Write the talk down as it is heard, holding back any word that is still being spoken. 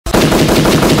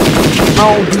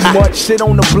I don't do much, sit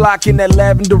on the block in that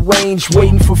lavender range,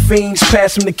 waiting for fiends,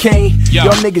 pass them the cane.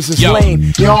 Y'all niggas is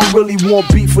lame, y'all don't really want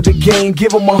beef for the game.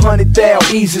 Give them 100 thou,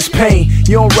 ease his pain.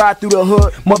 You don't ride through the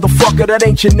hood, motherfucker, that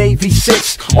ain't your Navy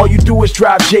 6. All you do is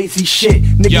drive Jay-Z shit.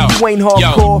 Nigga, you ain't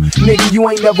hardcore, nigga, you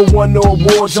ain't never won no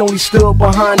awards. Only stood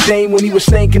behind Dame when he was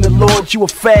thanking the Lord. You a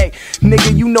fag,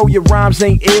 nigga, you know your rhymes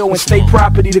ain't ill. And State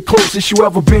Property the closest you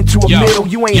ever been to a mill.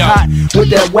 You ain't hot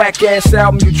with that whack ass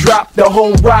album you dropped. The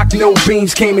whole rock, no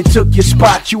beans came and took your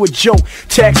spot. You a joke,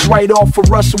 tax write off for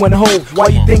Russell and Hope. Why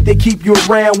you think they keep you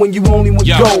around when you only went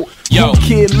gold? Yo,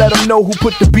 kid, let them know who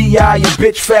put the B.I. and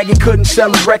bitch faggot couldn't sell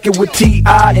a record with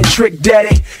T.I. and Trick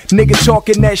Daddy. Nigga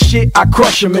talking that shit, I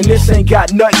crush him. And this ain't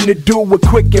got nothing to do with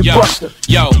Quick and Buster.